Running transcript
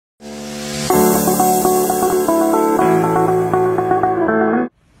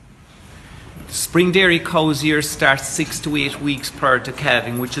Spring dairy cows' year starts 6 to 8 weeks prior to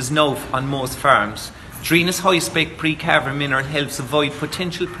calving, which is now on most farms. Drinagh high spec pre-calver mineral helps avoid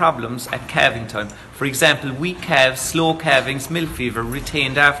potential problems at calving time. For example, weak calves, slow calvings, milk fever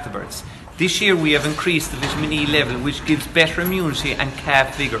retained afterwards. This year we have increased the vitamin E level, which gives better immunity and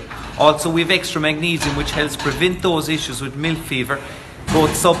calf vigour. Also we have extra magnesium, which helps prevent those issues with milk fever,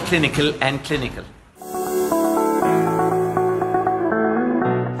 both subclinical and clinical.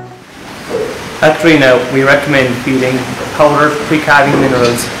 At Drinagh, we recommend feeding powdered pre-calving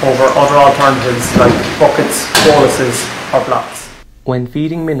minerals over other alternatives like buckets, boluses or blocks. When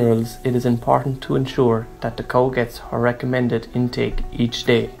feeding minerals, it is important to ensure that the cow gets her recommended intake each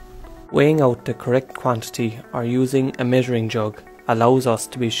day. Weighing out the correct quantity or using a measuring jug allows us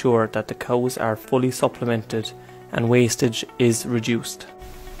to be sure that the cows are fully supplemented and wastage is reduced.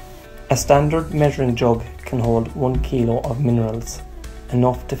 A standard measuring jug can hold 1 kilo of minerals,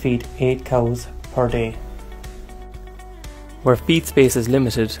 enough to feed 8 cows per day. Where feed space is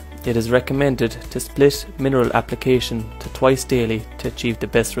limited, it is recommended to split mineral application to twice daily to achieve the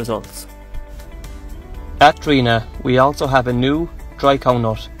best results. At Drinagh, we also have a new dry cow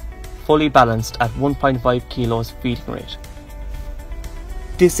nut, fully balanced at 1.5 kilos feeding rate.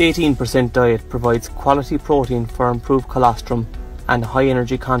 This 18% diet provides quality protein for improved colostrum and high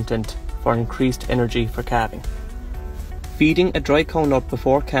energy content for increased energy for calving. Feeding a dry cow nut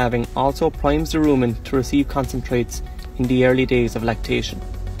before calving also primes the rumen to receive concentrates in the early days of lactation.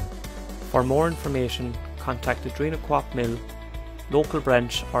 For more information, contact the Drinagh Co-op Mill, local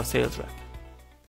branch or sales rep.